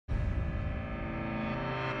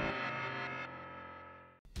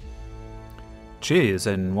Cheers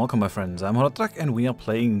and welcome my friends, I'm Horath and we are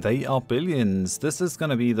playing They Are Billions. This is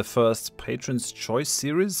gonna be the first Patron's Choice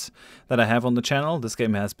series that I have on the channel. This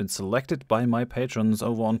game has been selected by my patrons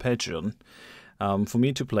over on Patreon for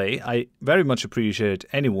me to play. I very much appreciate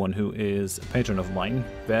anyone who is a patron of mine.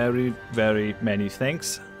 Very many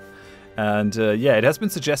thanks. And yeah, it has been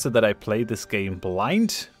suggested that I play this game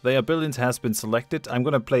blind. They Are Billions has been selected. I'm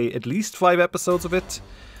gonna play at least 5 episodes of it.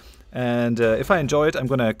 And if I enjoy it, I'm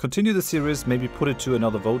going to continue the series, maybe put it to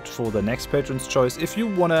another vote for the next Patron's Choice. If you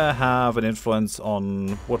want to have an influence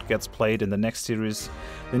on what gets played in the next series,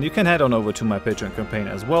 then you can head on over to my Patreon campaign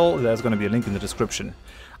as well. There's going to be a link in the description.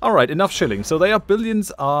 Alright, enough shilling. So They Are Billions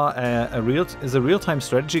are a real-time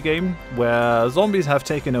strategy game where zombies have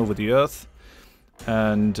taken over the Earth.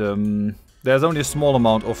 And there's only a small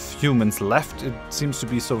amount of humans left. It seems to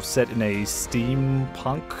be sort of set in a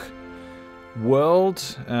steampunk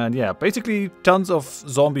world, and yeah, basically tons of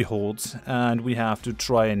zombie hordes, and we have to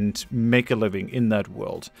try and make a living in that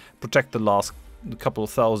world, protect the last couple of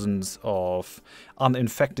thousands of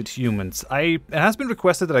uninfected humans. It has been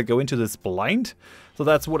requested that I go into this blind, so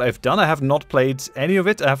that's what I've done. I have not played any of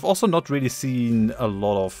it. I have also not really seen a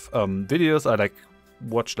lot of videos. I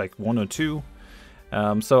watched like 1 or 2.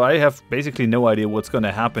 So I have basically no idea what's going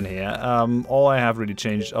to happen here. All I have really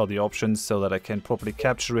changed are the options so that I can properly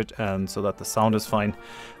capture it and so that the sound is fine.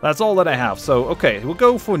 That's all that I have. So, okay, we'll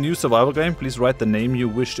go for a new survival game. Please write the name you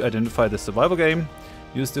wish to identify the survival game.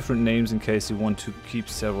 Use different names in case you want to keep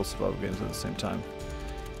several survival games at the same time.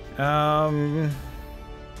 I'm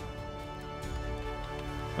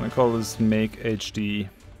gonna call this Make HD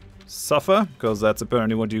Suffer, because that's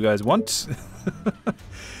apparently what you guys want.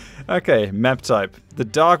 Okay, map type. The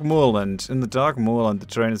Dark Moorland. In the Dark Moorland, the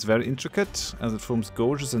terrain is very intricate, as it forms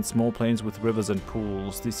gorges and small plains with rivers and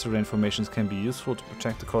pools. These terrain formations can be useful to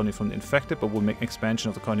protect the colony from the infected, but will make expansion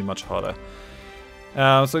of the colony much harder.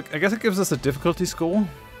 So I guess it gives us a difficulty score.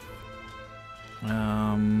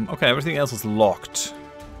 Okay, everything else is locked.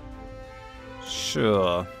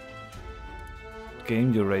 Sure.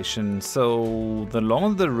 Game duration. So the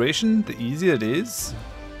longer the duration, the easier it is.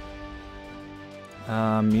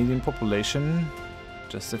 Medium population,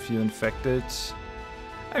 just a few infected.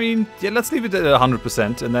 I mean, yeah, let's leave it at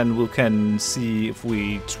 100% and then we can see if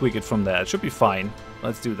we tweak it from there. It should be fine.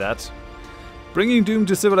 Let's do that. Bringing doom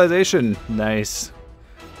to civilization. Nice.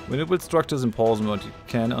 When you build structures in pause mode, you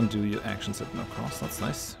can undo your actions at no cost. That's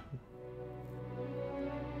nice.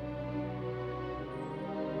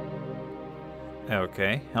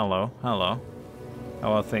 Okay, hello. How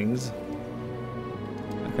are things?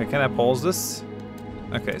 Okay, can I pause this?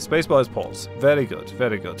 Okay, spacebar is pause. Very good. Is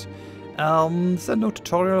there no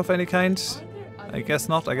tutorial of any kind? I guess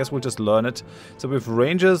not. I guess we'll just learn it. So with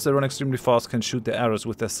rangers, they run extremely fast, can shoot their arrows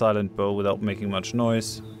with their silent bow without making much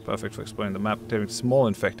noise. Perfect for exploring the map, clearing small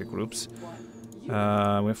infected groups. We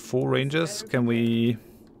have 4 rangers. Can we...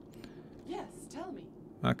 Yes, tell me.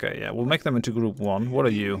 Okay, yeah, we'll make them into group 1. What are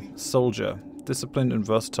you? Soldier. Disciplined and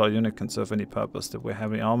versatile unit, can serve any purpose. They wear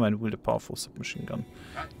heavy armor and wield a powerful submachine gun.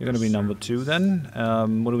 You're going to be number 2 then.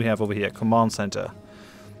 What do we have over here? Command center.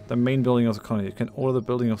 The main building of the colony. You can order the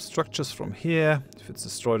building of structures from here. If it's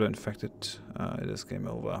destroyed or infected, it is game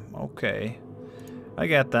over. Okay. I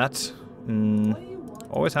get that.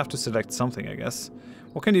 Always have to select something, I guess.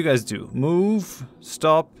 What can you guys do? Move,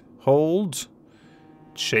 stop, hold,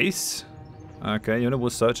 chase. Okay, unit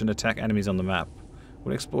will search and attack enemies on the map.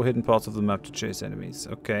 We'll explore hidden parts of the map to chase enemies.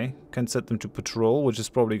 Okay. Can set them to patrol, which is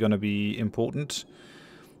probably going to be important.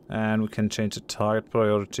 And we can change the target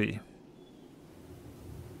priority.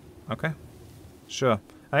 Okay. Sure.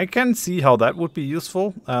 I can see how that would be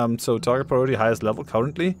useful. So target priority highest level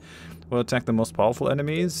currently. We'll attack the most powerful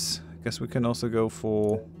enemies. I guess we can also go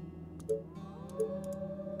for...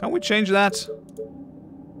 Can't we change that?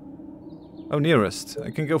 Oh, nearest. I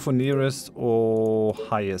can go for nearest or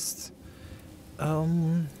highest.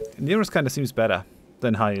 Nearest kind of seems better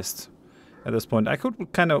than highest at this point. I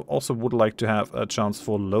could kind of also would like to have a chance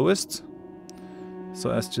for lowest, so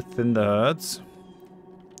as to thin the herds.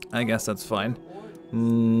 I guess that's fine.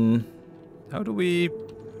 How do we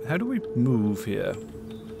move here?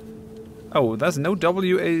 Oh, there's no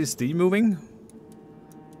WASD moving?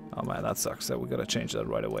 Oh man, that sucks. So we gotta change that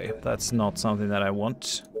right away. That's not something that I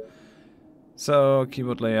want. So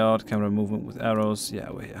keyboard layout, camera movement with arrows. Yeah,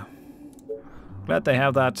 we're here. Glad they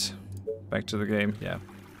have that. Back to the game. Yeah,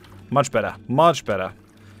 much better.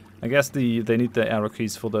 I guess they need the arrow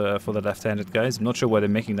keys for the left-handed guys. I'm not sure why they're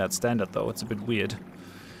making that standard though. It's a bit weird.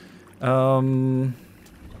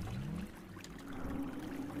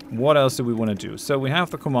 What else do we want to do? So we have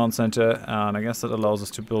the command center, and I guess that allows us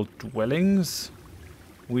to build dwellings.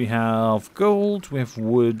 We have gold, we have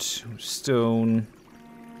wood, stone,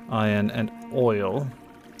 iron, and oil.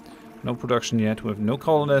 No production yet. We have no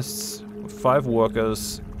colonists. We have 5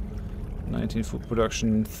 workers. 19 food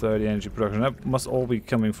production, 30 energy production. That must all be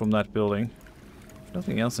coming from that building.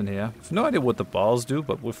 Nothing else in here. I have no idea what the bars do,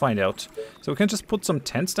 but we'll find out. So we can just put some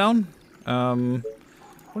tents down.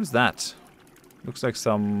 What is that? Looks like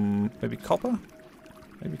some... maybe copper?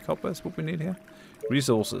 Maybe copper is what we need here.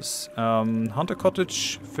 Resources. Hunter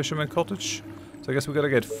cottage, fisherman cottage. So I guess we gotta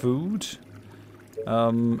get food.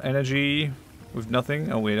 Energy with nothing.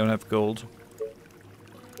 Oh, we don't have gold.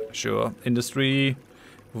 Sure. Industry.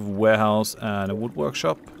 Warehouse and a wood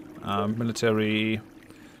workshop. Military.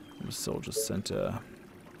 Soldier center.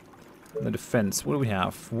 And the defense. What do we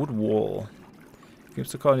have? Wood wall.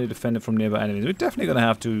 Keeps the colony defended from nearby enemies. We're definitely gonna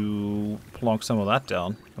have to plonk some of that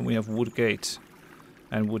down. And we have wood gate.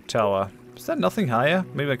 And wood tower. Is there nothing higher?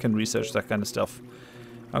 Maybe I can research that kind of stuff.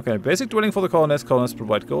 Okay, basic dwelling for the colonists. Colonists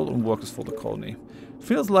provide gold and workers for the colony.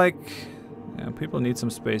 Feels like people need some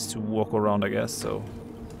space to walk around, I guess, so...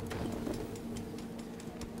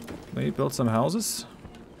 maybe build some houses?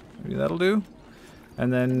 Maybe that'll do.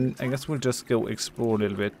 And then I guess we'll just go explore a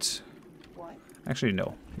little bit. What? Actually,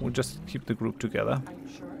 no. We'll just keep the group together. Are you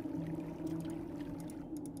sure?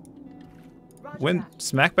 Went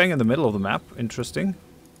smack bang in the middle of the map. Interesting.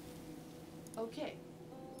 Okay.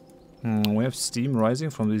 We have steam rising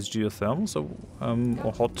from these geothermals, so,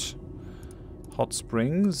 or hot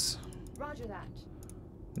springs. Roger that.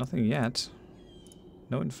 Nothing yet.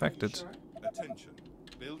 No infected. Sure? Attention.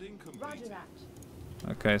 Building complete. Roger that.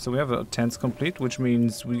 Okay, so we have a tents complete, which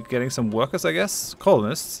means we're getting some workers, I guess.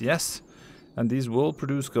 Colonists, yes. And these will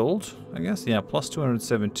produce gold, I guess. Yeah, plus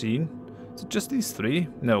 217. Is it just these 3?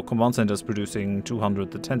 No, command center's producing 200.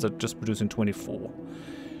 The tents are just producing 24.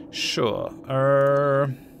 Sure.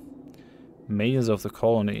 Mayors of the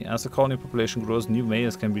colony. As the colony population grows, new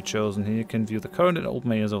mayors can be chosen. Here you can view the current and old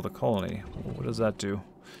mayors of the colony. What does that do?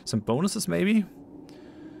 Some bonuses, maybe?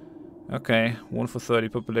 Okay, 1 for 30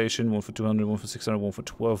 population, 1 for 200, 1 for 600, 1 for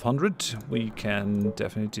 1200. We can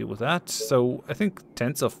definitely deal with that. So, I think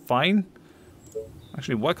tents are fine.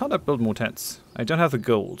 Actually, why can't I build more tents? I don't have the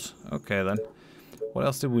gold. Okay, then. What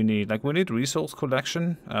else do we need? Like, we need resource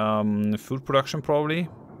collection. Food production, probably.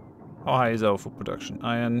 How high is our food production?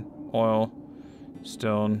 Iron, oil,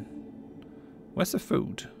 stone. Where's the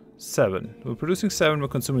food? 7. We're producing 7, we're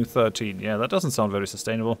consuming 13. Yeah, that doesn't sound very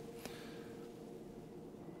sustainable.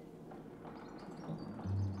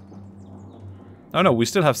 Oh no, we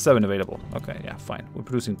still have 7 available. Okay, yeah, fine. We're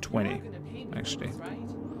producing 20, You're gonna pay me actually. for this,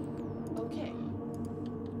 right? Okay.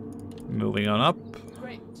 Moving on up.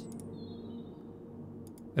 Great.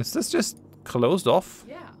 Is this just closed off?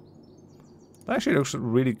 Yeah. That actually looks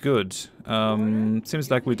really good.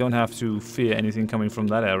 Seems like we don't have to fear anything coming from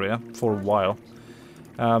that area for a while.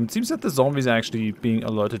 Seems that the zombies are actually being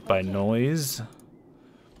alerted by noise.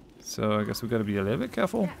 So I guess we gotta be a little bit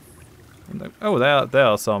careful. Yes. Oh, there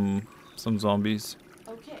are some zombies.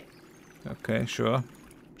 Okay. Okay, sure.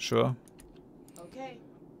 Sure. Okay.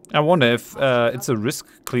 I wonder if it's a risk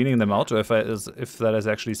cleaning them out, or if that is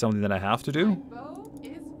actually something that I have to do. My bow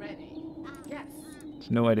is ready. Yes.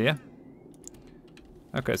 No idea.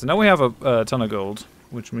 Okay, so now we have a ton of gold,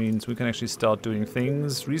 which means we can actually start doing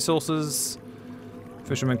things. Resources,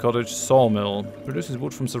 fisherman cottage, sawmill, produces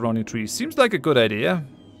wood from surrounding trees. Seems like a good idea.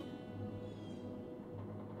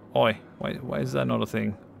 Oi, why is that not a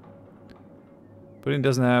thing? Building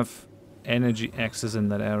doesn't have energy access in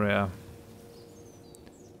that area.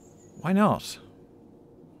 Why not?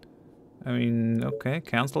 I mean, okay,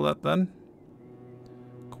 cancel that then.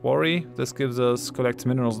 Quarry, this gives us collects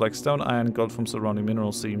minerals like stone, iron, gold from surrounding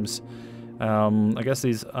mineral seams. I guess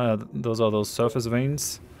those are those surface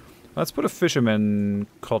veins. Let's put a fisherman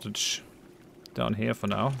cottage down here for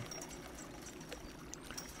now.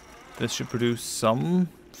 This should produce some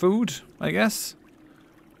food, I guess.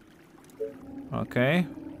 Okay.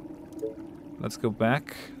 Let's go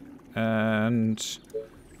back. And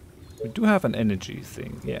we do have an energy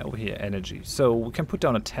thing. Yeah, over here, energy. So we can put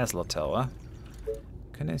down a Tesla tower.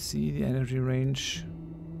 Can I see the energy range?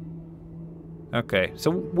 Okay,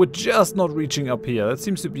 so we're just not reaching up here. That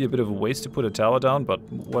seems to be a bit of a waste to put a tower down, but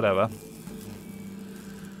whatever.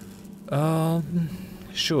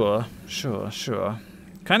 Sure.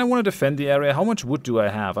 Kind of want to defend the area. How much wood do I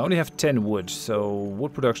have? I only have 10 wood, so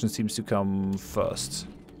wood production seems to come first.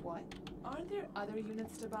 What? Aren't there other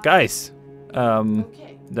units to buy? Guys!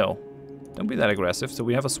 Okay. No. Don't be that aggressive. So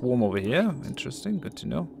we have a swarm over here. Interesting, good to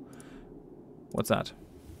know. What's that?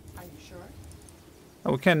 Are you sure?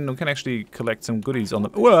 Oh, we can actually collect some goodies on the...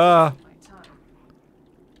 Whoa! My time.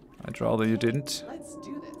 I'd rather you didn't. Let's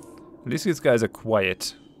do this. At least these guys are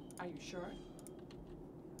quiet. Are you sure?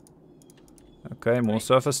 Okay, more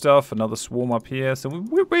surface stuff. Another swarm up here. So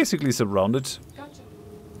we're basically surrounded. Gotcha.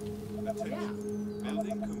 Attention.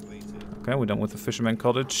 Building completed. Okay, we're done with the fisherman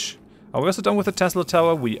cottage. Are we also done with the Tesla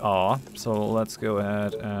tower? We are. So let's go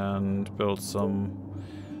ahead and build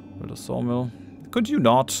a sawmill. Could you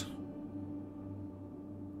not?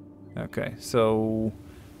 Okay, so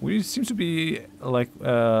we seem to be like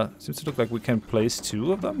seems to look like we can place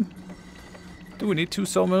 2 of them. Do we need 2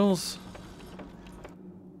 sawmills?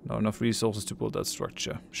 Not enough resources to build that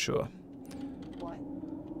structure. Sure. What?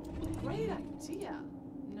 Great idea.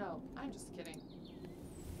 No, I'm just kidding.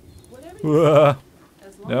 Whatever you Whoa. say,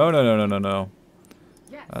 as long No, as- no, no, no, no, no.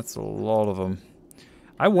 Yes. That's a lot of them.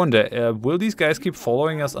 I wonder, will these guys keep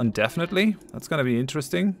following us indefinitely? That's gonna be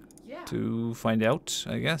interesting Yeah. to find out,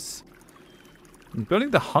 I guess. And building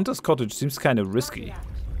the hunter's cottage seems kind of risky.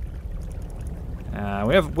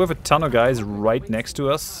 We have a ton of guys right next to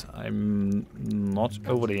us. I'm not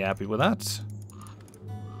overly happy with that.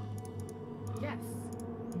 Yes.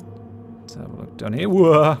 Let's have a look down here.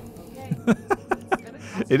 Whoa. Okay. It's gonna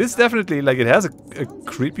cost It you is some. definitely like it has a Sounds like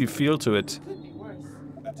creepy it feel to it. Could be worse.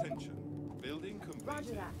 Attention. Building Roger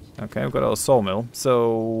completed. that. Okay, we've got our sawmill.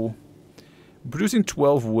 So producing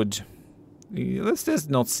 12 wood. This does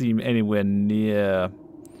not seem anywhere near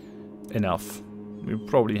enough. We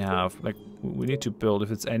probably have like we need to build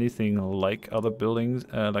if it's anything like other buildings,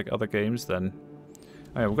 like other games. Then,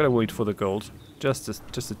 oh yeah, we've got to wait for the gold. Just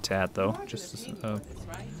a tad though, You're just gonna pay for this,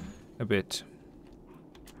 right? a bit.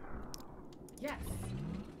 Yes.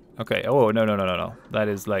 Okay. Oh no. That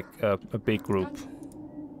is like a big group. Gotcha.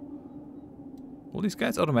 Will these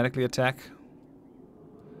guys automatically attack?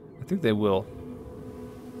 I think they will.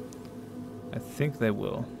 I think they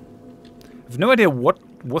will. I have no idea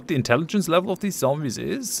what the intelligence level of these zombies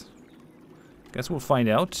is. Guess we'll find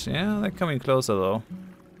out. Yeah, they're coming closer though.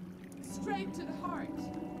 Straight to the heart.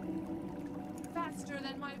 Faster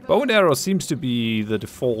than my Bow and arrow seems to be the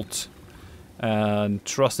default and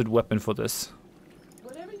trusted weapon for this.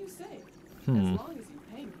 Whatever you say. Hmm. As long as you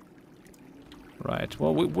pay me. Right,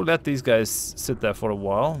 well, we'll let these guys sit there for a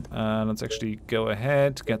while. Let's actually go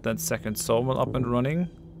ahead, get that second sawmill up and running.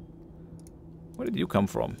 Where did you come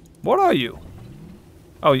from? What are you?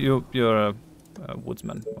 Oh, you're a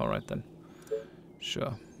woodsman. Alright then.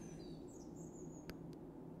 Sure.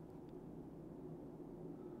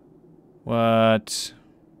 What?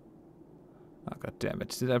 Oh, god damn it.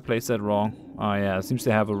 Did I place that wrong? Oh yeah, it seems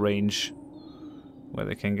to have a range where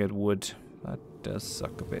they can get wood. That does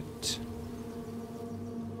suck a bit.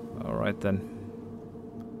 Alright then.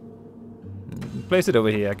 Place it over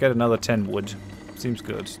here. Get another 10 wood. Seems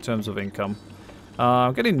good in terms of income.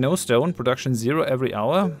 I'm getting no stone. Production 0 every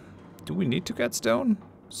hour. Do we need to get stone?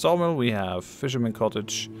 Sawmill we have. Fisherman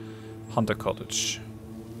cottage. Hunter cottage.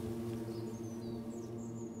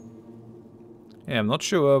 Yeah, I'm not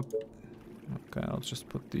sure. Okay, I'll just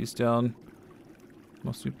put these down.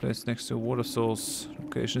 Must be placed next to a water source.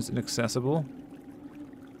 Location is inaccessible.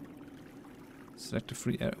 Select a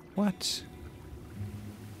free area. What?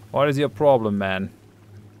 What is your problem, man?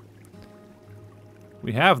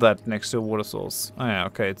 We have that next to a water source. Oh yeah,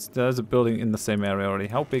 okay. There's a building in the same area already.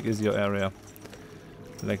 How big is your area?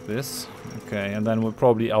 Like this. Okay, and then we're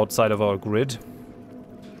probably outside of our grid.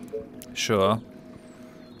 Sure.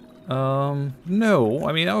 No.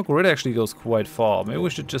 I mean, our grid actually goes quite far. Maybe we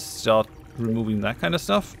should just start removing that kind of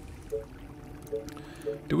stuff.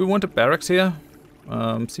 Do we want a barracks here?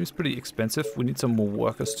 Seems pretty expensive. We need some more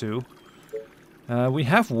workers too. We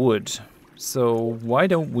have wood. So why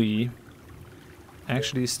don't we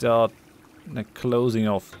actually start like closing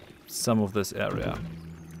off some of this area?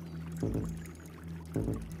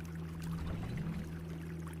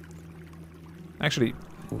 Actually,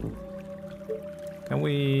 can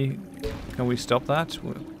we stop that?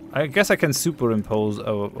 I guess I can superimpose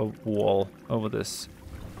a wall over this.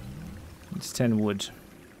 It's 10 wood.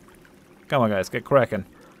 Come on guys, get cracking.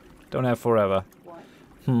 Don't have forever. What?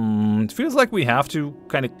 It feels like we have to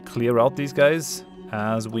kind of clear out these guys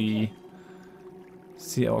as we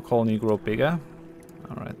see our colony grow bigger.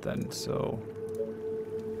 Alright then, so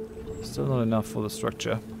still not enough for the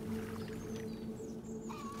structure.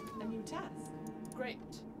 A new task. Great.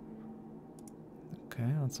 Okay,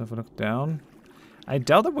 let's have a look down. I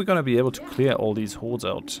doubt that we're gonna be able to clear all these hordes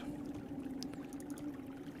out.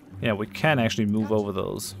 Yeah, we can actually move over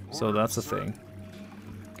those, so that's the thing.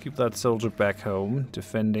 Keep that soldier back home,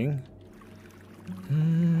 defending.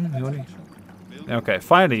 Okay,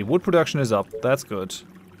 finally, wood production is up. That's good.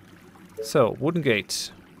 So, wooden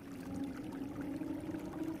gate.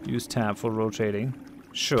 Use tab for rotating.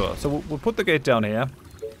 Sure. So we'll put the gate down here.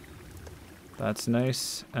 That's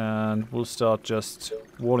nice. And we'll start just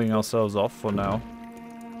walling ourselves off for now.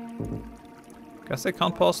 Guess they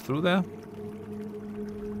can't pass through there. Are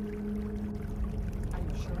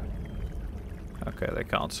you sure? Okay, they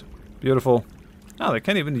can't. Beautiful. Ah, they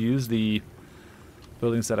can't even use the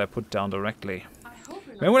buildings that I put down directly. I hope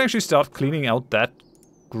you're Maybe we'll actually start cleaning out that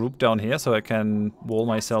group down here so I can wall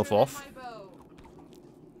myself off. My bow.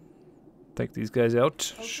 Take these guys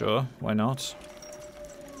out. Sure, why not?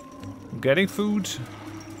 Getting food.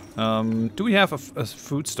 Do we have a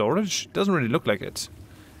food storage? Doesn't really look like it.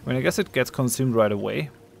 I mean, I guess it gets consumed right away.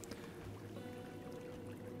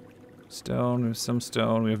 Stone, we have some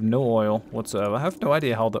stone. We have no oil whatsoever. I have no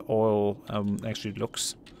idea how the oil actually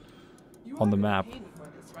looks You on are the gonna map. pay me for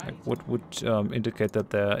this, right? Like, what would indicate that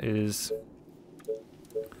there is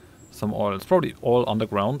some oil? It's probably all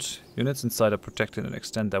underground. Units inside are protected and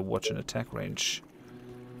extend their watch and attack range.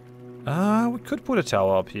 We could put a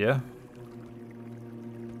tower up here.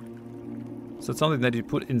 Is that something that you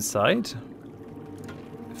put inside?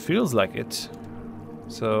 It feels like it.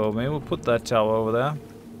 So maybe we'll put that tower over there.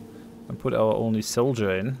 And put our only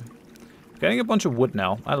soldier in. Getting a bunch of wood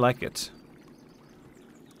now. I like it.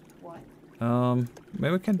 What?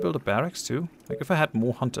 Maybe we can build a barracks too. Like if I had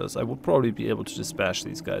more hunters, I would probably be able to dispatch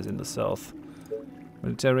these guys in the south.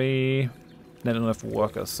 Military. They don't have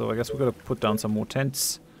workers, so I guess we're gonna put down some more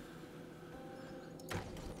tents.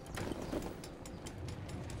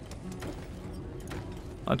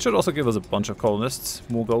 It should also give us a bunch of colonists,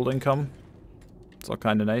 more gold income. It's all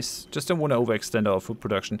kind of nice. Just don't want to overextend our food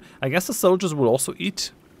production. I guess the soldiers will also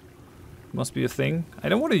eat. Must be a thing. I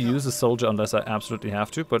don't want to use a soldier unless I absolutely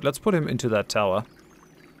have to, but let's put him into that tower.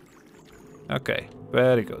 Okay,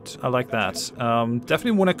 very good. I like that.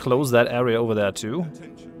 Definitely want to close that area over there too.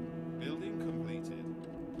 Attention. Building completed.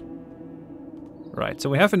 Right, so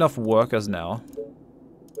we have enough workers now.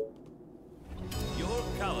 Your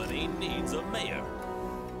colony needs a mayor.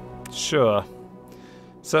 Sure.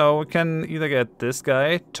 So we can either get this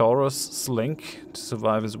guy, Taurus Slink. To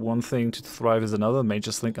survive is one thing, to thrive is another.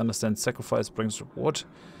 Major Slink understands sacrifice brings reward.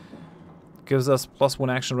 Gives us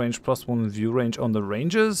 +1 action range, +1 view range on the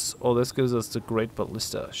ranges. Or this gives us the Great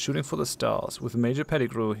Ballista. Shooting for the stars. With Major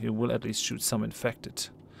Pedigree, you will at least shoot some infected.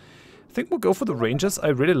 I think we'll go for the ranges. I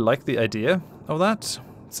really like the idea of that.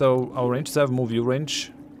 So our ranges have more view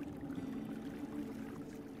range.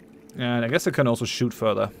 And I guess I can also shoot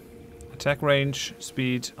further. Attack range,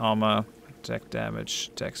 speed, armor, attack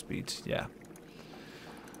damage, attack speed, yeah.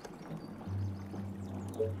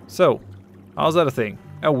 So, how's that a thing?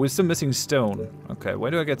 Oh, we're still missing stone. Okay,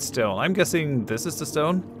 where do I get stone? I'm guessing this is the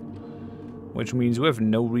stone. Which means we have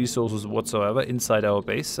no resources whatsoever inside our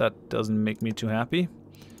base. That doesn't make me too happy.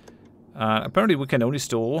 Apparently we can only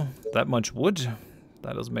store that much wood.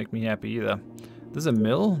 That doesn't make me happy either. There's a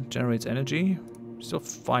mill, generates energy. Still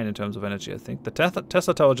fine in terms of energy, I think. The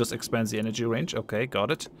Tesla Tower just expands the energy range. Okay,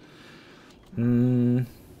 got it.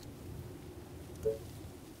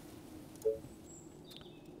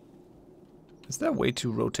 Is there a way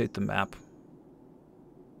to rotate the map?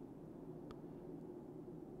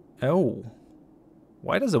 Oh.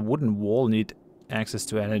 Why does a wooden wall need access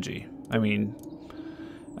to energy? I mean,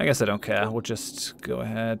 I guess I don't care. We'll just go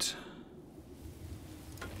ahead.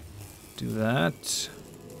 Do that.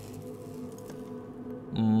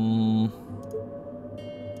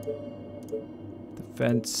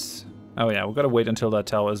 Defense. Oh yeah, we've got to wait until that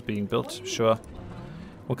tower is being built. Sure.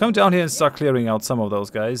 We'll come down here and start clearing out some of those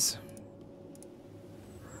guys.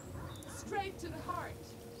 Straight to the heart.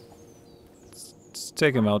 Let's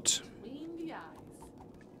take them out. Between the eyes.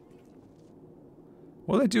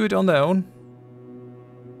 Will they do it on their own?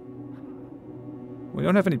 We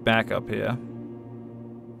don't have any backup here.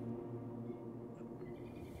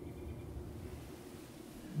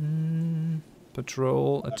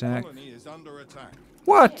 Patrol, The attack. colony is under attack.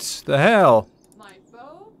 What the hell? My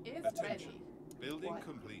bow is Attention. ready. Building What?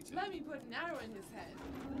 completed. Let me put an arrow in his head.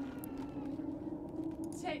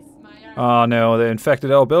 Taste my arrow. Oh no, they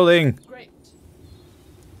infected our building. Great.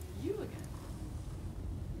 You again.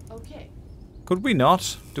 Okay. Could we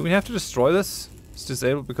not? Do we have to destroy this? It's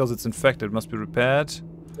disabled because it's infected. It must be repaired.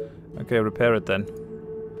 Okay, repair it then.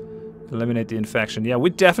 Eliminate the infection. Yeah, we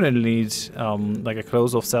definitely need like a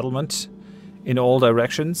close-off settlement in all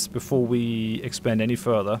directions before we expand any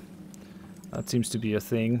further. That seems to be a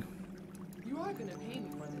thing. You are gonna pay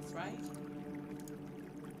me for this, right?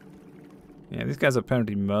 Yeah, these guys are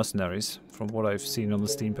apparently mercenaries from what I've seen on the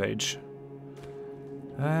Steam page.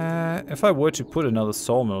 If I were to put another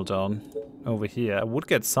sawmill down over here, I would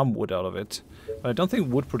get some wood out of it. But I don't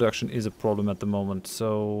think wood production is a problem at the moment,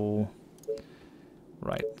 so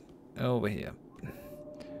Right, over here.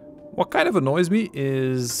 What kind of annoys me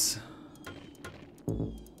is...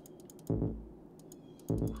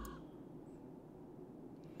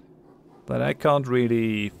 that I can't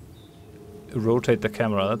really rotate the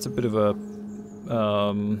camera. That's a bit of a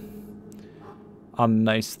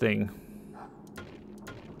unnice thing.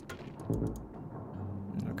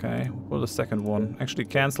 Okay, put a second one. Actually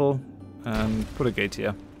cancel and put a gate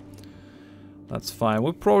here. That's fine.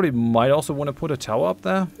 We probably might also want to put a tower up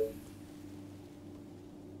there.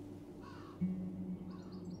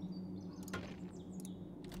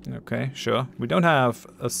 Okay, sure. We don't have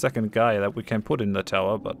a second guy that we can put in the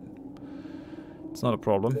tower, but it's not a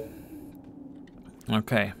problem.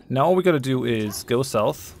 Okay, now all we gotta do is go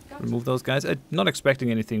south, remove those guys. I'm not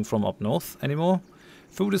expecting anything from up north anymore.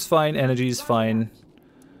 Food is fine, energy is fine.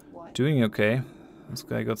 Doing okay. This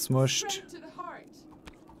guy got smushed. Straight to the heart.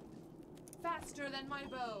 Faster than my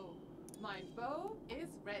bow. My bow is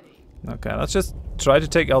ready. Okay, let's just try to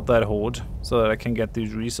take out that horde so that I can get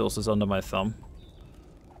these resources under my thumb.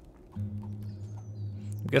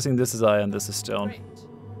 I'm guessing this is iron, this is stone. Great.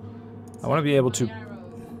 I want to be able to... My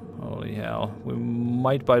arrows. Holy hell. We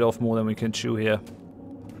might bite off more than we can chew here.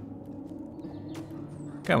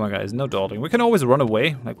 Come on guys, no dawdling. We can always run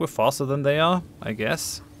away. Like, we're faster than they are, I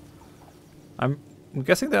guess. I'm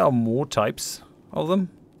guessing there are more types of them.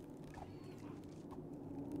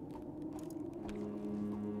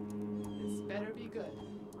 This better be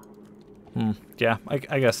good. Yeah,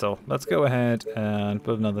 I guess so. Let's go ahead and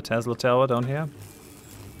build another Tesla tower down here.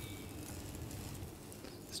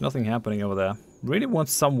 There's nothing happening over there. Really want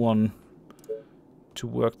someone to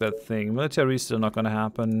work that thing. Military is still not gonna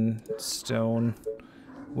happen. Stone.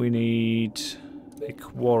 We need a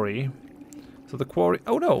quarry. So the quarry...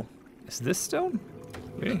 Oh no! Is this stone?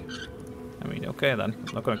 Really? I mean, okay then.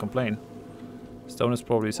 I'm not gonna complain. Stone is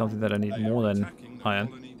probably something that I need They more are than attacking the iron.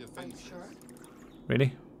 colony defenses. Sure.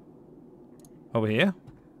 Really? Over here?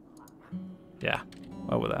 Yeah,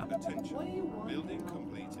 over there. Attention. What do you want? Building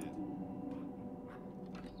completed.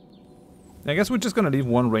 I guess we're just gonna leave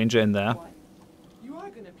one ranger in there. What? You are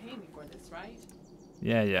gonna pay me for this, right?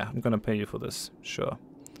 Yeah, I'm gonna pay you for this. Sure.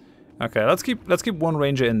 Okay, let's keep one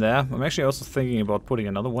ranger in there. I'm actually also thinking about putting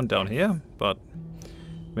another one down here, but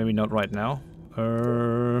maybe not right now.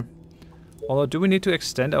 Although, do we need to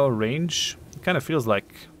extend our range? It kind of feels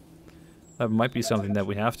like that might be something that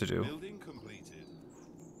we have to do. Building completed.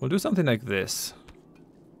 We'll do something like this.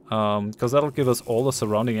 Because that'll give us all the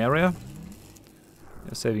surrounding area.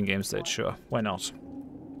 Yeah, saving game state, sure. Why not?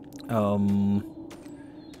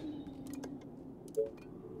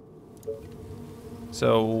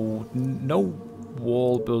 So, no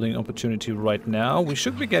wall building opportunity right now. We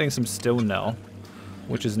should be getting some stone now,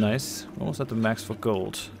 which is nice. Almost at the max for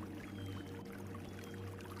gold.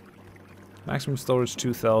 Maximum storage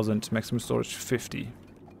 2000, maximum storage 50.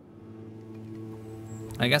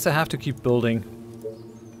 I guess I have to keep building.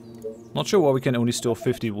 Not sure why we can only store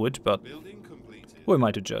 50 wood, but Building completed. who am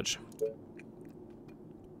I to judge?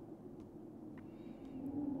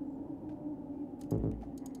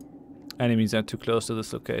 Enemies are too close to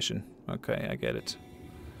this location. Okay, I get it.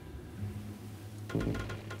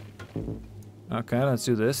 Okay, let's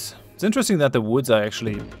do this. It's interesting that the woods are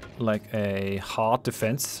actually like a hard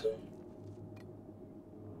defense.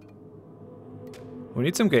 We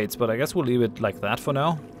need some gates, but I guess we'll leave it like that for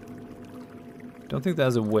now. Don't think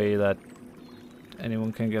there's a way that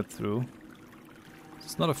anyone can get through.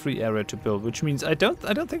 It's not a free area to build, which means I don't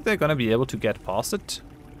think they're gonna be able to get past it.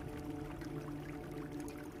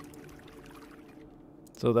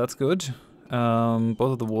 So that's good. Both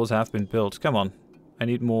of the walls have been built. Come on. I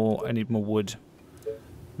need more wood.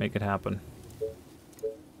 Make it happen.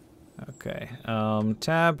 Okay.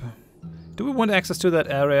 Tab. Do we want access to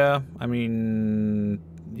that area? I mean,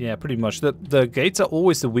 yeah, pretty much. The gates are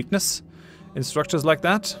always the weakness in structures like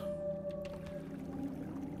that.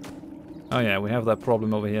 Oh yeah, we have that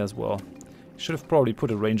problem over here as well. Should have probably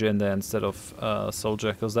put a ranger in there instead of a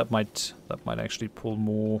soldier, because that might actually pull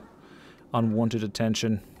more unwanted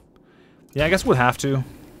attention. Yeah, I guess we'll have to.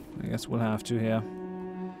 Here.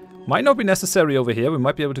 Might not be necessary over here. We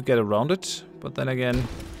might be able to get around it, but then again,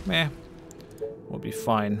 meh, we'll be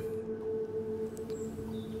fine.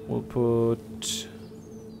 We'll put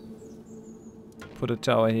a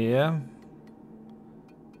tower here.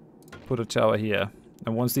 Put a tower here.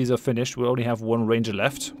 And once these are finished, we'll only have one ranger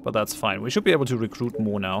left, but that's fine. We should be able to recruit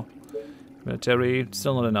more now. Military,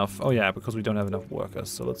 still not enough. Oh yeah, because we don't have enough workers.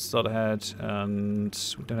 So let's start ahead, and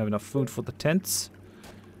we don't have enough food for the tents.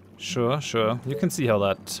 Sure. You can see how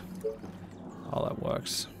that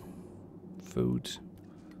works. Food.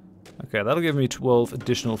 Okay, that'll give me 12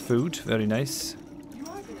 additional food. Very nice.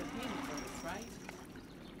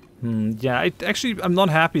 Yeah, I'm not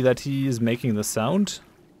happy that he is making the sound.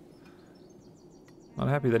 Not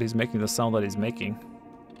happy that he's making the sound that he's making.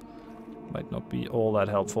 Might not be all that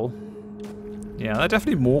helpful. Yeah, there are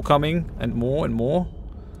definitely more coming, and more and more.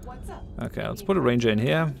 What's up? Okay, let's put a ranger in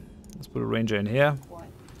here. Let's put a ranger in here.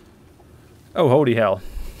 Oh, holy hell.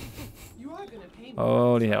 You are gonna pay me.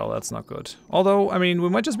 Holy hell, that's not good. Although, I mean, we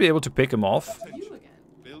might just be able to pick him off. You again.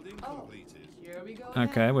 Building Oh, completed. here we go.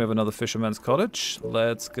 Okay, we have another fisherman's cottage.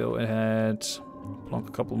 Let's go ahead, plonk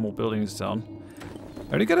a couple more buildings down.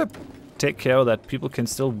 Are we gonna take care of that people can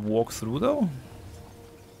still walk through, though?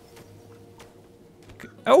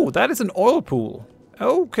 Oh, that is an oil pool.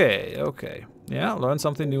 Okay, okay. Yeah, learn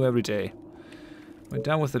something new every day. We're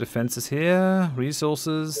done with the defenses here.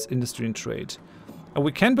 Resources, industry and trade. And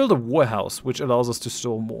we can build a warehouse, which allows us to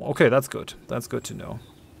store more. Okay, that's good. That's good to know.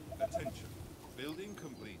 Attention. Building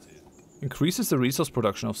completed. Increases the resource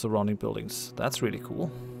production of surrounding buildings. That's really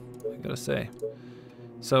cool, I gotta say.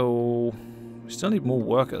 So, we still need more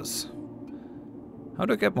workers. How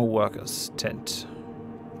do I get more workers? Tent.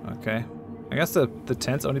 Okay. I guess the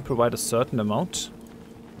tents only provide a certain amount.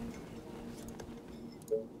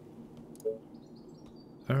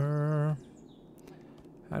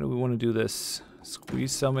 How do we want to do this?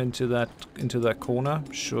 Squeeze some into that corner?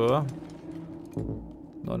 Sure.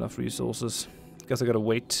 Not enough resources. Guess I gotta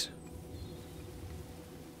wait.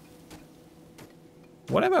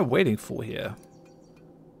 What am I waiting for here?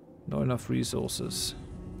 Not enough resources.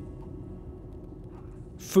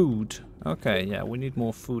 Food. Okay, yeah, we need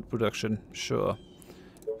more food production. Sure.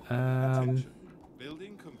 Building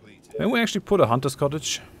completed. Maybe we actually put a hunter's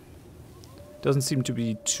cottage. Doesn't seem to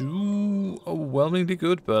be too overwhelmingly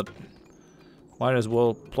good, but might as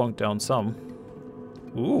well plonk down some.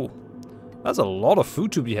 Ooh, that's a lot of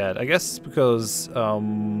food to be had. I guess because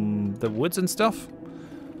the woods and stuff,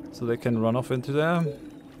 so they can run off into there.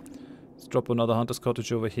 Let's drop another hunter's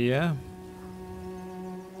cottage over here.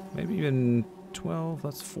 Maybe even 12.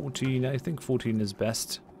 That's 14. I think 14 is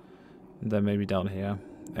best. And then maybe down here.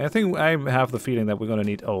 I think I have the feeling that we're gonna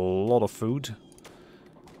need a lot of food.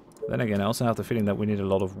 Then again, I also have the feeling that we need a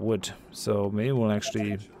lot of wood. So maybe we'll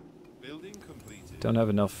actually don't have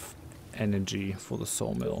enough energy for the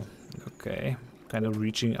sawmill. Okay, kind of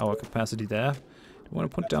reaching our capacity there. Do you want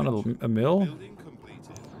to put down a mill?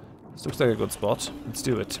 This looks like a good spot. Let's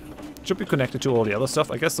do it. Should be connected to all the other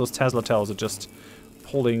stuff. I guess those Tesla towers are just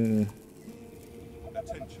pulling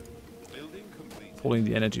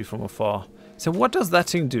the energy from afar. So what does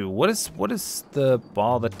that thing do? What is the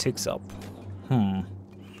bar that ticks up?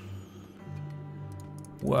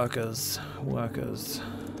 Workers.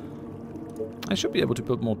 I should be able to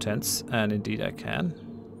build more tents, and indeed I can.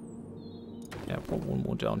 Yeah, put one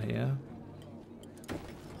more down here.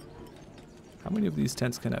 How many of these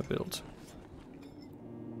tents can I build?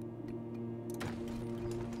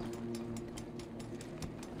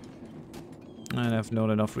 I have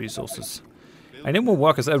not enough resources. I need more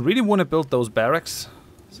workers. I really want to build those barracks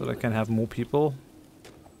so that I can have more people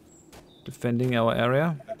defending our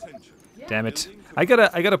area. Damn it! I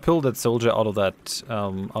gotta pull that soldier out of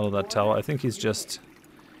that tower. I think he's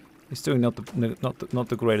doing not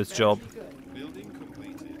the greatest job,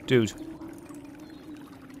 dude.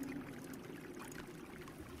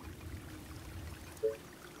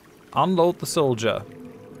 Unload the soldier.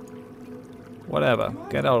 Whatever.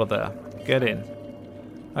 Get out of there. Get in.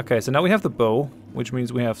 Okay, so now we have the bow, which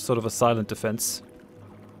means we have sort of a silent defense.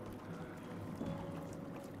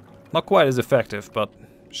 Not quite as effective, but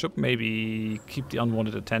should maybe keep the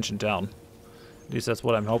unwanted attention down. At least that's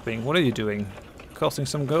what I'm hoping. What are you doing? Costing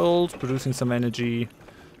some gold, producing some energy,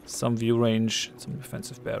 some view range, some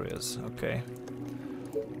defensive barriers. Okay.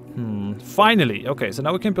 Finally! Okay, so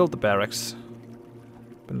now we can build the barracks.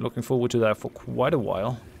 Been looking forward to that for quite a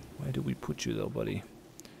while. Where do we put you though, buddy?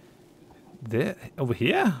 There? Over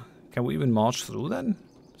here? Can we even march through then?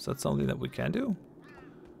 Is that something that we can do?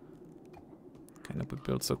 Cannot be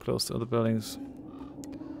built so close to other buildings.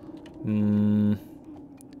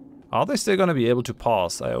 Are they still gonna be able to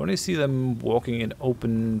pass? I only see them walking in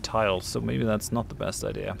open tiles, so maybe that's not the best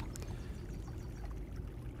idea.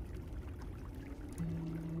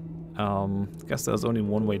 Guess there's only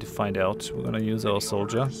one way to find out. We're gonna use our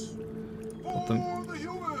soldier.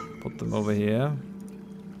 Put them over here.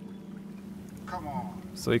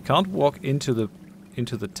 So he can't walk into the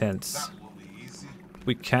tents.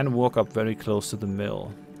 We can walk up very close to the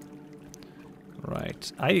mill.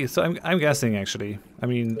 Right. So I'm guessing actually. I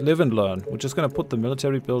mean, live and learn. We're just gonna put the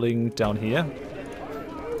military building down here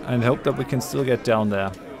and hope that we can still get down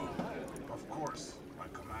there. Of course, my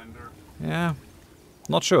commander. Yeah.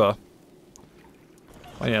 Not sure.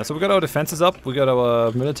 Oh yeah, so we got our defenses up. We got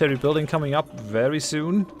our military building coming up very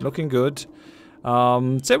soon. Looking good.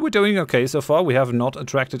 So we're doing okay so far. We have not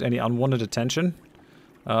attracted any unwanted attention.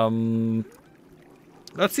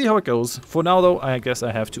 Let's see how it goes. For now though, I guess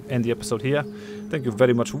I have to end the episode here. Thank you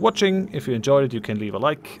very much for watching. If you enjoyed it, you can leave a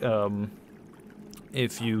like.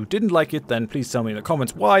 If you didn't like it, then please tell me in the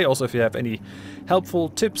comments why. Also, if you have any helpful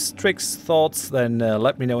tips, tricks, thoughts, then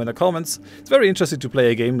let me know in the comments. It's very interesting to play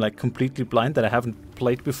a game like completely blind that I haven't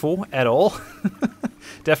played before at all.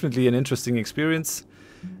 Definitely an interesting experience.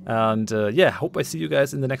 And yeah, hope I see you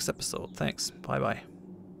guys in the next episode. Thanks. Bye bye.